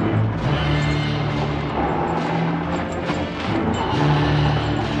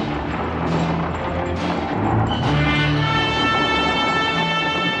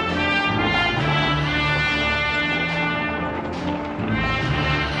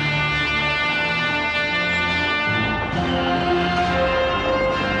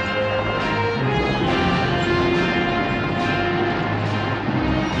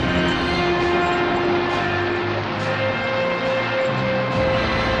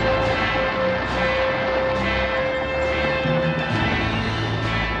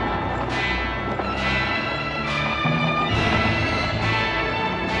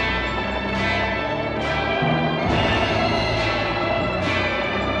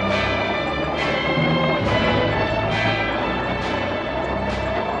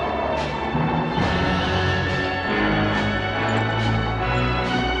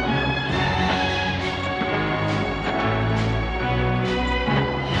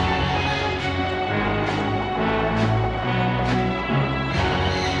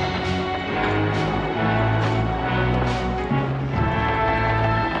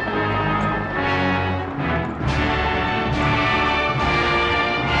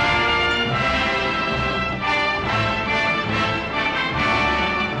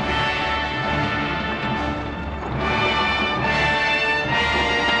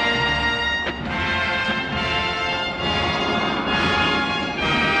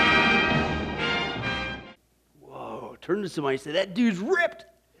 Turn to somebody and say, that dude's ripped.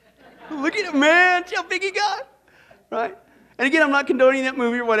 Look at him, man. See how big he got. Right? And again, I'm not condoning that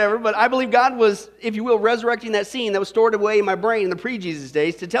movie or whatever, but I believe God was, if you will, resurrecting that scene that was stored away in my brain in the pre-Jesus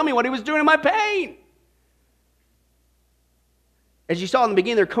days to tell me what he was doing in my pain. As you saw in the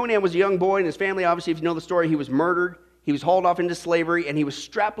beginning there, Conan was a young boy, and his family, obviously, if you know the story, he was murdered. He was hauled off into slavery, and he was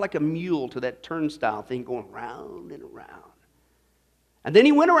strapped like a mule to that turnstile thing going round and around. And then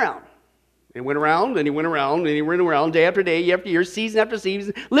he went around. And went around, and he went around, and he went around day after day, year after year, season after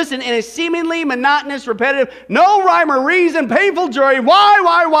season. Listen, in a seemingly monotonous, repetitive, no rhyme or reason, painful journey,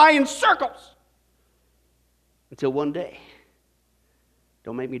 why, in circles. Until one day,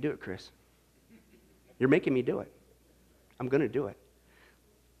 don't make me do it, Chris. You're making me do it. I'm going to do it.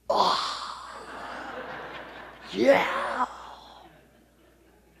 Oh, yeah.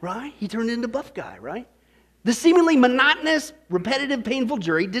 Right? He turned into buff guy, right? The seemingly monotonous, repetitive, painful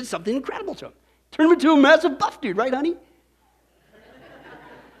jury did something incredible to him. Turned him into a massive buff dude, right, honey?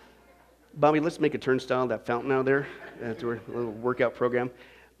 Bobby, let's make a turnstile, that fountain out there. That's our little workout program.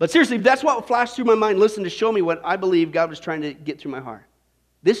 But seriously, that's what flashed through my mind. Listen, to show me what I believe God was trying to get through my heart.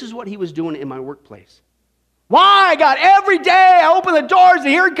 This is what he was doing in my workplace. Why, God? Every day I open the doors and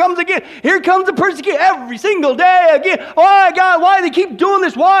here it comes again. Here comes the persecution every single day again. Why, God? Why do they keep doing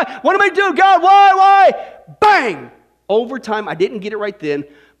this? Why? What am I doing, God? Why? Bang! Over time, I didn't get it right then,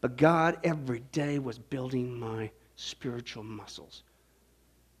 but God every day was building my spiritual muscles.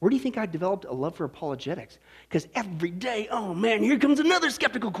 Where do you think I developed a love for apologetics? Because every day, oh man, here comes another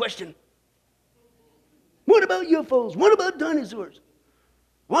skeptical question. What about UFOs? What about dinosaurs?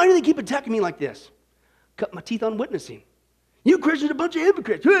 Why do they keep attacking me like this? Cut my teeth on witnessing. You Christians are a bunch of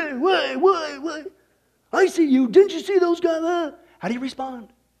hypocrites. Why? I see you. Didn't you see those guys? How do you respond?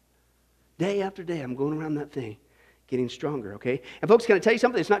 Day after day, I'm going around that thing, getting stronger, okay? And folks, can I tell you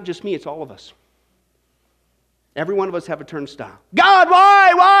something? It's not just me, it's all of us. Every one of us have a turnstile. God,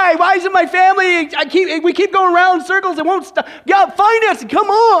 why? Why isn't my family? We keep going around in circles. It won't stop. God, find us. Come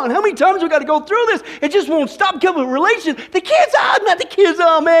on. How many times we got to go through this? It just won't stop. Come with relation. The kids, not the kids.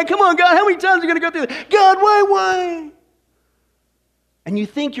 Oh, man. Come on, God. How many times are we going to go through this? God, why? And you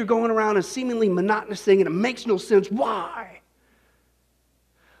think you're going around a seemingly monotonous thing and it makes no sense. Why?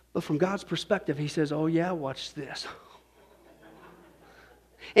 But from God's perspective, he says, oh, yeah, watch this.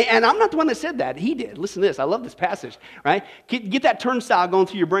 And I'm not the one that said that. He did. Listen to this. I love this passage, right? Get that turnstile going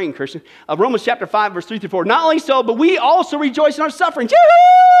through your brain, Christian. Romans chapter 5, verse 3 through 4. Not only so, but we also rejoice in our sufferings.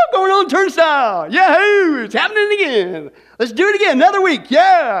 Yahoo! Going on turnstile. Yahoo! It's happening again. Let's do it again. Another week.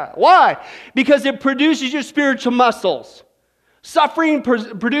 Yeah. Why? Because it produces your spiritual muscles. Suffering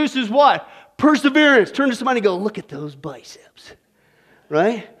produces what? Perseverance. Turn to somebody and go, look at those biceps.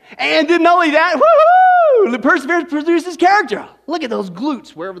 Right? And then not only that, woo-hoo! The perseverance produces character. Look at those glutes,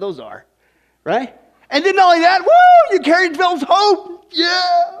 wherever those are. Right? And then not only that, woo! You carry develops hope.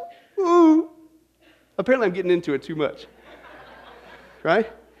 Yeah. Woo. Apparently I'm getting into it too much. Right?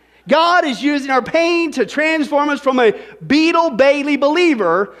 God is using our pain to transform us from a Beetle Bailey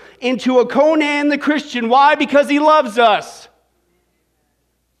believer into a Conan the Christian. Why? Because he loves us.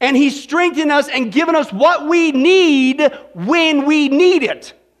 And he's strengthened us and given us what we need when we need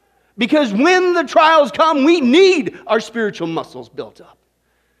it. Because when the trials come, we need our spiritual muscles built up.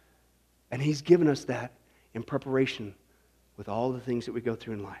 And he's given us that in preparation with all the things that we go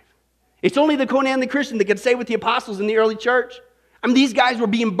through in life. It's only the Conan the Christian that could say with the apostles in the early church. I mean, these guys were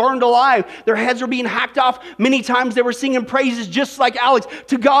being burned alive. Their heads were being hacked off. Many times they were singing praises just like Alex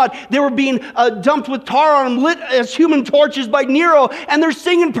to God. They were being dumped with tar on them, lit as human torches by Nero, and they're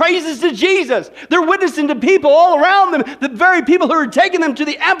singing praises to Jesus. They're witnessing to people all around them, the very people who are taking them to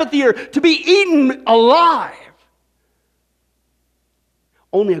the amphitheater to be eaten alive.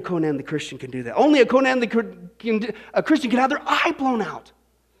 Only a Conan the Christian can do that. Only a Conan the Christian can have their eye blown out.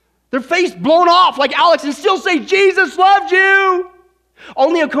 Their face blown off like Alex and still say, Jesus loves you.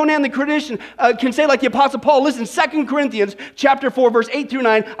 Only a Conan the Christian can say like the Apostle Paul. Listen, 2 Corinthians chapter 4, verse 8 through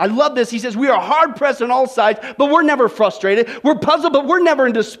 9. I love this. He says, we are hard pressed on all sides, but we're never frustrated. We're puzzled, but we're never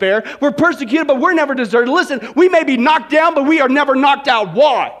in despair. We're persecuted, but we're never deserted. Listen, we may be knocked down, but we are never knocked out.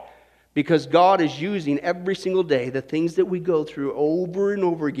 Why? Because God is using every single day the things that we go through over and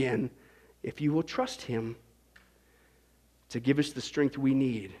over again, if you will trust him, to give us the strength we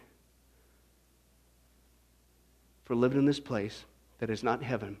need for living in this place that is not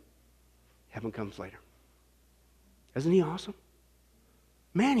heaven. Heaven comes later. Isn't he awesome?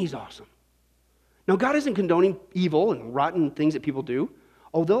 Man, he's awesome. Now, God isn't condoning evil and rotten things that people do.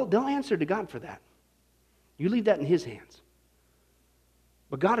 Oh, they'll answer to God for that. You leave that in his hands.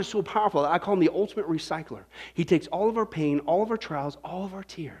 But God is so powerful that I call him the ultimate recycler. He takes all of our pain, all of our trials, all of our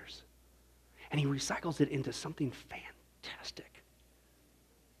tears, and he recycles it into something fantastic. Fantastic.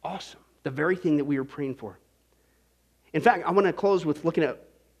 Awesome. The very thing that we were praying for. In fact, I want to close with looking at,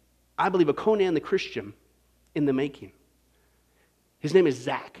 I believe, a Conan the Christian in the making. His name is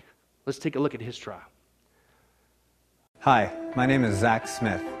Zach. Let's take a look at his trial. Hi, my name is Zach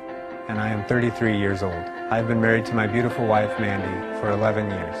Smith, and I am 33 years old. I've been married to my beautiful wife, Mandy, for 11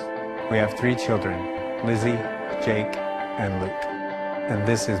 years. We have 3 children, Lizzie, Jake, and Luke. And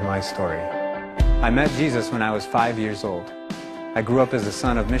this is my story. I met Jesus when I was 5 years old. I grew up as the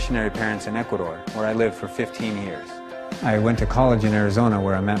son of missionary parents in Ecuador, where I lived for 15 years. I went to college in Arizona,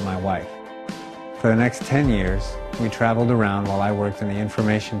 where I met my wife. For the next 10 years, we traveled around while I worked in the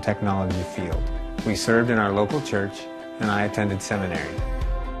information technology field. We served in our local church, and I attended seminary.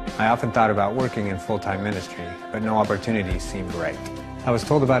 I often thought about working in full-time ministry, but no opportunity seemed right. I was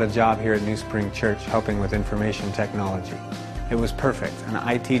told about a job here at New Spring Church helping with information technology. It was perfect, an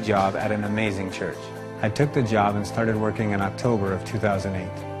IT job at an amazing church. I took the job and started working in October of 2008.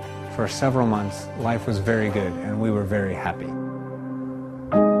 For several months, life was very good, and we were very happy.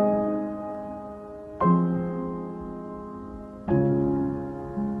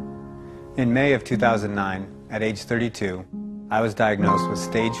 In May of 2009, at age 32, I was diagnosed with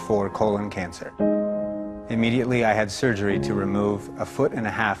stage 4 colon cancer. Immediately, I had surgery to remove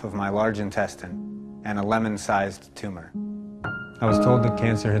 1.5 feet of my large intestine and a lemon-sized tumor. I was told that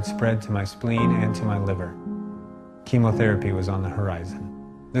cancer had spread to my spleen and to my liver. Chemotherapy was on the horizon.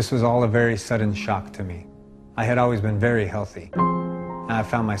 This was all a very sudden shock to me. I had always been very healthy, and I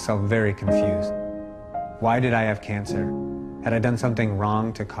found myself very confused. Why did I have cancer? Had I done something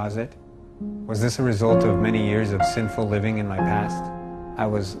wrong to cause it? Was this a result of many years of sinful living in my past? I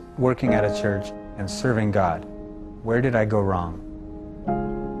was working at a church and serving God. Where did I go wrong?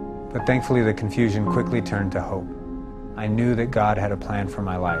 But thankfully, the confusion quickly turned to hope. I knew that God had a plan for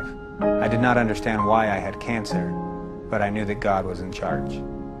my life. I did not understand why I had cancer, but I knew that God was in charge.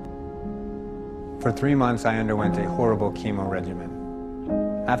 For 3 months, I underwent a horrible chemo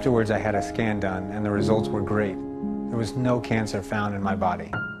regimen. Afterwards, I had a scan done, and the results were great. There was no cancer found in my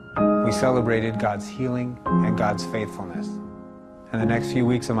body. We celebrated God's healing and God's faithfulness. And the next few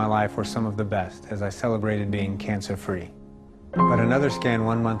weeks of my life were some of the best, as I celebrated being cancer-free. But another scan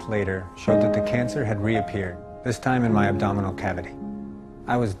 1 month later showed that the cancer had reappeared, this time in my abdominal cavity.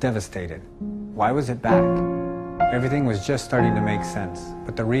 I was devastated. Why was it back? Everything was just starting to make sense,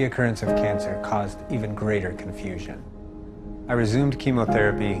 but the reoccurrence of cancer caused even greater confusion. I resumed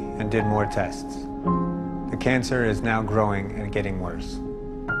chemotherapy and did more tests. The cancer is now growing and getting worse.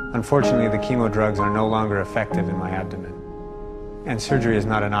 Unfortunately, the chemo drugs are no longer effective in my abdomen, and surgery is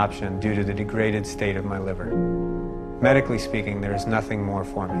not an option due to the degraded state of my liver. Medically speaking, there is nothing more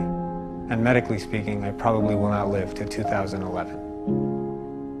for me, and medically speaking, I probably will not live to 2011.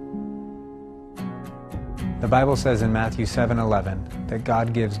 The Bible says in Matthew 7:11 that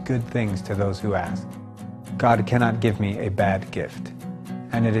God gives good things to those who ask. God cannot give me a bad gift,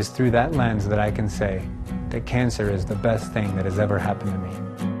 and it is through that lens that I can say that cancer is the best thing that has ever happened to me.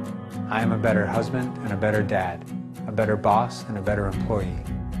 I am a better husband and a better dad, a better boss and a better employee,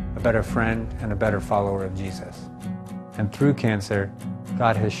 a better friend and a better follower of Jesus. And through cancer,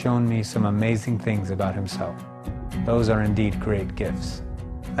 God has shown me some amazing things about Himself. Those are indeed great gifts.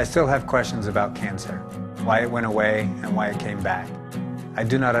 I still have questions about cancer, why it went away and why it came back. I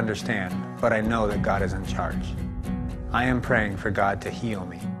do not understand, but I know that God is in charge. I am praying for God to heal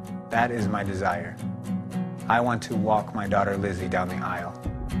me. That is my desire. I want to walk my daughter Lizzie down the aisle.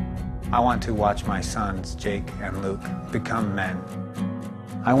 I want to watch my sons, Jake and Luke, become men.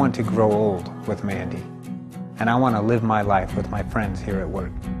 I want to grow old with Mandy. And I want to live my life with my friends here at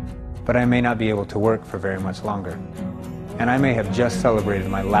work. But I may not be able to work for very much longer. And I may have just celebrated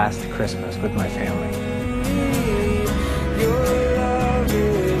my last Christmas with my family.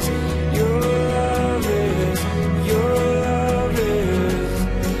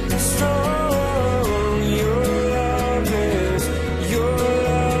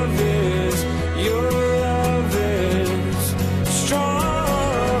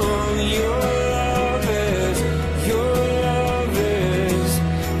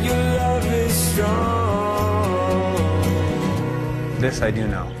 This I do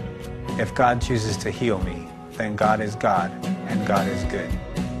know. If God chooses to heal me, then God is God, and God is good.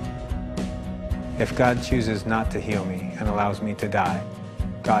 If God chooses not to heal me and allows me to die,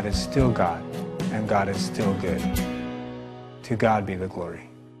 God is still God, and God is still good. To God be the glory.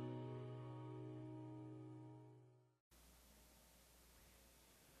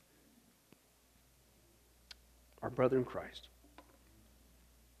 Our brother in Christ.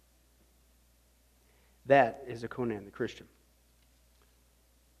 That is a Conan the Christian.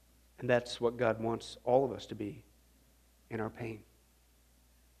 And that's what God wants all of us to be in our pain.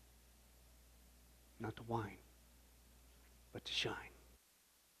 Not to whine, but to shine.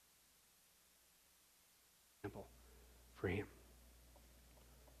 Example for him.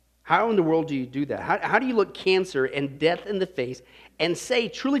 How in the world do you do that? How do you look cancer and death in the face and say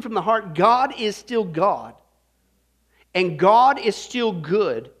truly from the heart, God is still God and God is still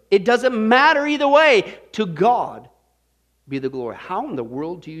good? It doesn't matter either way. To God be the glory. How in the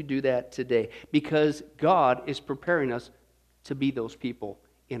world do you do that today? Because God is preparing us to be those people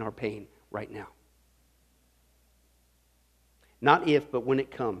in our pain right now. Not if, but when it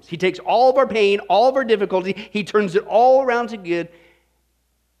comes. He takes all of our pain, all of our difficulty, He turns it all around to good,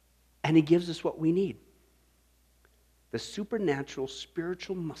 and He gives us what we need. The supernatural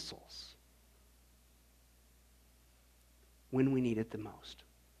spiritual muscles when we need it the most.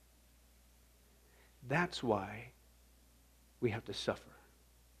 That's why we have to suffer.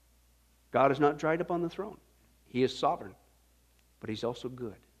 God is not dried up on the throne. He is sovereign, but He's also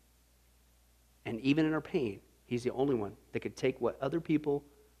good. And even in our pain, He's the only one that could take what other people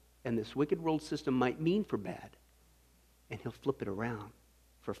and this wicked world system might mean for bad, and He'll flip it around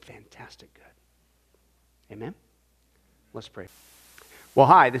for fantastic good. Amen? Let's pray. Well,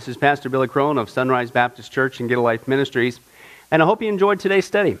 hi, this is Pastor Billy Crone of Sunrise Baptist Church and Get a Life Ministries, and I hope you enjoyed today's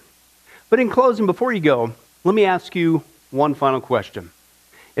study. But in closing, before you go, let me ask you one final question.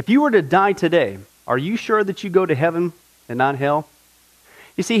 If you were to die today, are you sure that you go to heaven and not hell?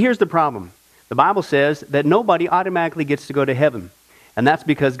 You see, here's the problem. The Bible says that nobody automatically gets to go to heaven, and that's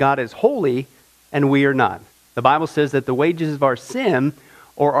because God is holy and we are not. The Bible says that the wages of our sin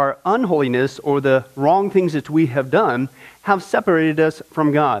or our unholiness or the wrong things that we have done have separated us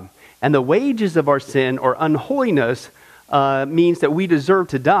from God. And the wages of our sin or unholiness means that we deserve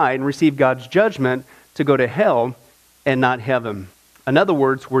to die and receive God's judgment to go to hell and not heaven. In other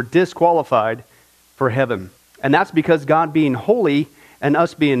words, we're disqualified for heaven. And that's because God being holy and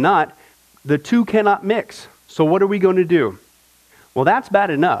us being not, the two cannot mix. So what are we going to do? Well, that's bad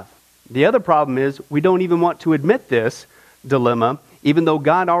enough. The other problem is we don't even want to admit this dilemma, even though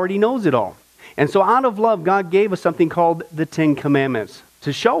God already knows it all. And so out of love, God gave us something called the Ten Commandments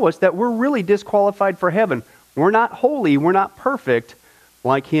to show us that we're really disqualified for heaven. We're not holy. We're not perfect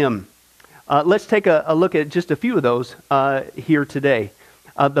like Him. Let's take a look at just a few of those here today.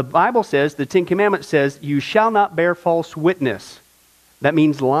 The Bible says, the Ten Commandments says, you shall not bear false witness. That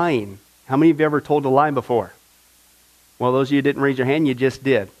means lying. How many of you ever told a lie before? Well, those of you who didn't raise your hand, you just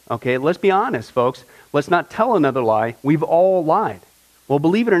did. Okay, let's be honest, folks. Let's not tell another lie. We've all lied. Well,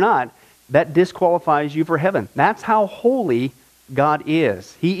 believe it or not, that disqualifies you for heaven. That's how holy God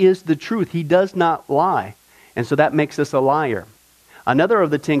is. He is the truth. He does not lie. And so that makes us a liar. Another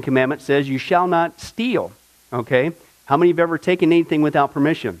of the Ten Commandments says, you shall not steal. Okay? How many have ever taken anything without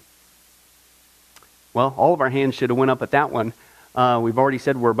permission? Well, all of our hands should have went up at that one. We've already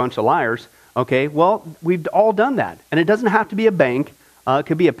said we're a bunch of liars. Okay, well, we've all done that. And it doesn't have to be a bank. It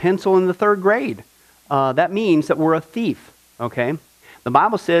could be a pencil in the third grade. That means that we're a thief. Okay? The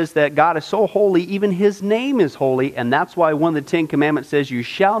Bible says that God is so holy, even His name is holy. And that's why one of the Ten Commandments says, you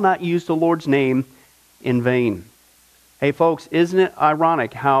shall not use the Lord's name in vain. Hey folks, isn't it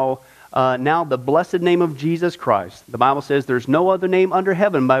ironic how now the blessed name of Jesus Christ, the Bible says there's no other name under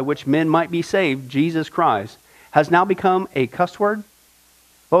heaven by which men might be saved, Jesus Christ, has now become a cuss word?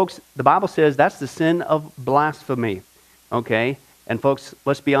 Folks, the Bible says that's the sin of blasphemy. Okay? And folks,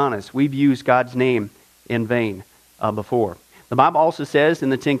 let's be honest, we've used God's name in vain before. The Bible also says in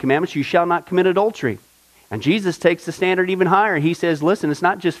the Ten Commandments, you shall not commit adultery. And Jesus takes the standard even higher. He says, listen, it's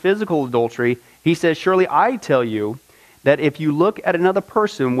not just physical adultery. He says, surely I tell you that if you look at another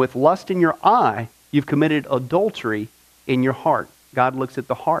person with lust in your eye, you've committed adultery in your heart. God looks at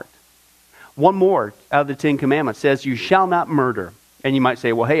the heart. One more out of the Ten Commandments says, you shall not murder. And you might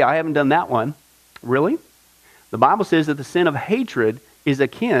say, well, hey, I haven't done that one. Really? The Bible says that the sin of hatred is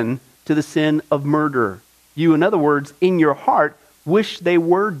akin to the sin of murder. You, in other words, in your heart, wish they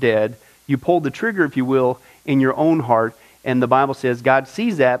were dead. You pulled the trigger, if you will, in your own heart. And the Bible says God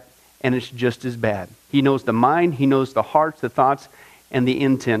sees that, and it's just as bad. He knows the mind, He knows the hearts, the thoughts, and the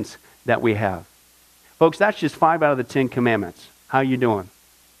intents that we have. Folks, that's just 5 out of the 10 commandments. How you doing?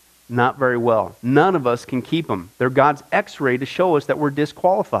 Not very well. None of us can keep them. They're God's x-ray to show us that we're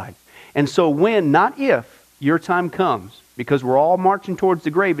disqualified. And so when, not if, your time comes, because we're all marching towards the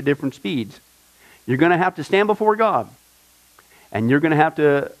grave at different speeds, you're going to have to stand before God. And you're going to have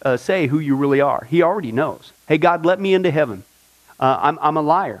to say who you really are. He already knows. Hey, God, let me into heaven. I'm a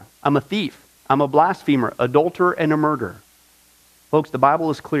liar. I'm a thief. I'm a blasphemer, adulterer, and a murderer. Folks, the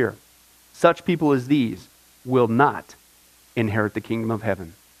Bible is clear. Such people as these will not inherit the kingdom of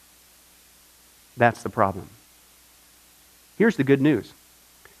heaven. That's the problem. here's the good news.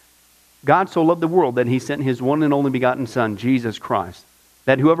 God so loved the world that he sent his one and only begotten Son, Jesus Christ,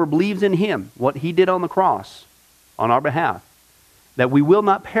 that whoever believes in him, what he did on the cross on our behalf, that we will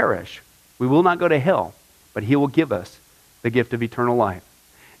not perish, we will not go to hell, but he will give us the gift of eternal life.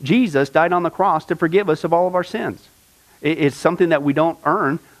 Jesus died on the cross to forgive us of all of our sins. It's something that we don't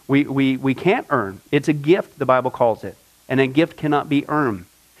earn. We can't earn. It's a gift, the Bible calls it. And a gift cannot be earned.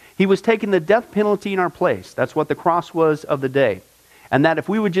 He was taking the death penalty in our place. That's what the cross was of the day. And that if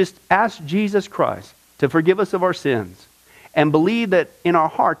we would just ask Jesus Christ to forgive us of our sins and believe that in our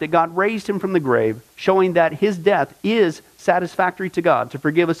heart that God raised him from the grave, showing that his death is satisfactory to God to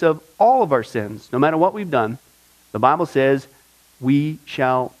forgive us of all of our sins, no matter what we've done, the Bible says we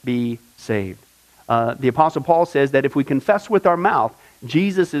shall be saved. The Apostle Paul says that if we confess with our mouth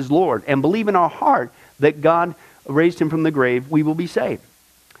Jesus is Lord and believe in our heart that God raised him from the grave, we will be saved.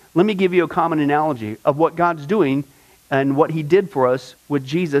 Let me give you a common analogy of what God's doing and what he did for us with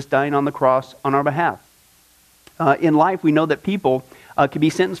Jesus dying on the cross on our behalf. In life, we know that people can be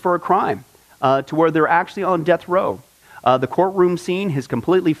sentenced for a crime to where they're actually on death row. The courtroom scene has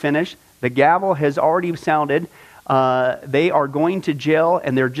completely finished. The gavel has already sounded. They are going to jail,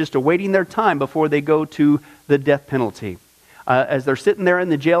 and they're just awaiting their time before they go to the death penalty. As they're sitting there in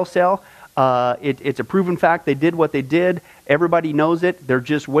the jail cell, it's a proven fact they did what they did. Everybody knows it. They're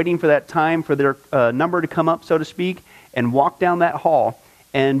just waiting for that time for their number to come up, so to speak, and walk down that hall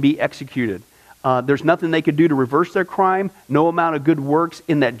and be executed. There's nothing they could do to reverse their crime. No amount of good works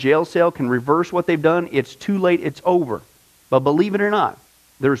in that jail cell can reverse what they've done. It's too late. It's over. But believe it or not,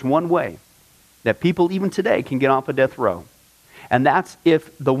 there's one way that people even today can get off a death row. And that's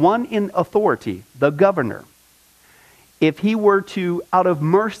if the one in authority, the governor, if he were to, out of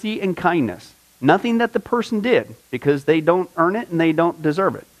mercy and kindness, nothing that the person did, because they don't earn it and they don't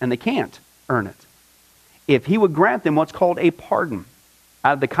deserve it, and they can't earn it, if he would grant them what's called a pardon,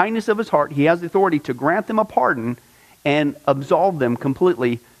 out of the kindness of his heart, he has the authority to grant them a pardon and absolve them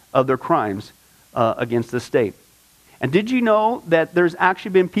completely of their crimes against the state. And did you know that there's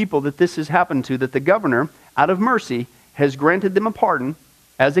actually been people that this has happened to, that the governor, out of mercy, has granted them a pardon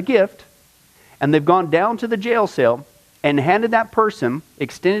as a gift, and they've gone down to the jail cell and handed that person,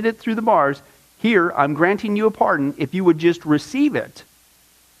 extended it through the bars, here, I'm granting you a pardon. If you would just receive it,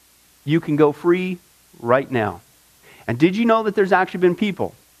 you can go free right now. And did you know that there's actually been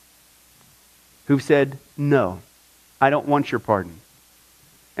people who've said, no, I don't want your pardon.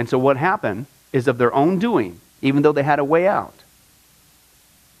 And so what happened is of their own doing, even though they had a way out,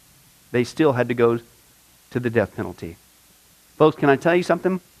 they still had to go to the death penalty. Folks, can I tell you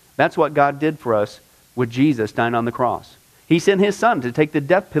something? That's what God did for us with Jesus dying on the cross. He sent his Son to take the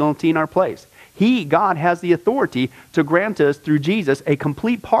death penalty in our place. God has the authority to grant us through Jesus a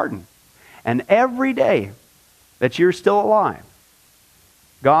complete pardon. And every day that you're still alive,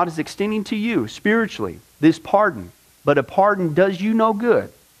 God is extending to you spiritually this pardon. But a pardon does you no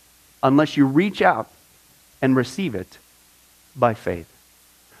good unless you reach out and receive it by faith.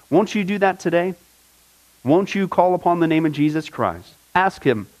 Won't you do that today? Won't you call upon the name of Jesus Christ? Ask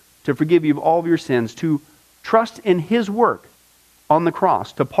him to forgive you of all of your sins, to trust in his work on the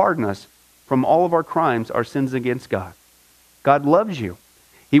cross to pardon us from all of our crimes, our sins against God. God loves you.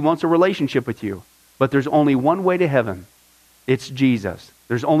 He wants a relationship with you. But there's only one way to heaven. It's Jesus.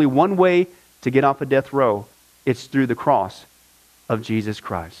 There's only one way to get off a death row. It's through the cross of Jesus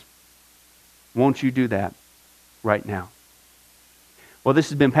Christ. Won't you do that right now? Well, this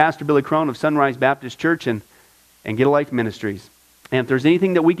has been Pastor Billy Crone of Sunrise Baptist Church and Get a Life Ministries. And if there's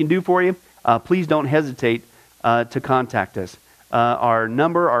anything that we can do for you, please don't hesitate to contact us. Our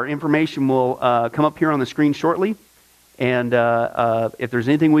number, our information will come up here on the screen shortly. And if there's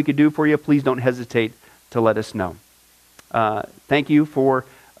anything we could do for you, please don't hesitate to let us know. Thank you for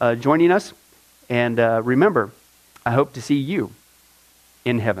joining us. And remember, I hope to see you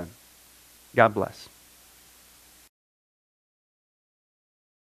in heaven. God bless.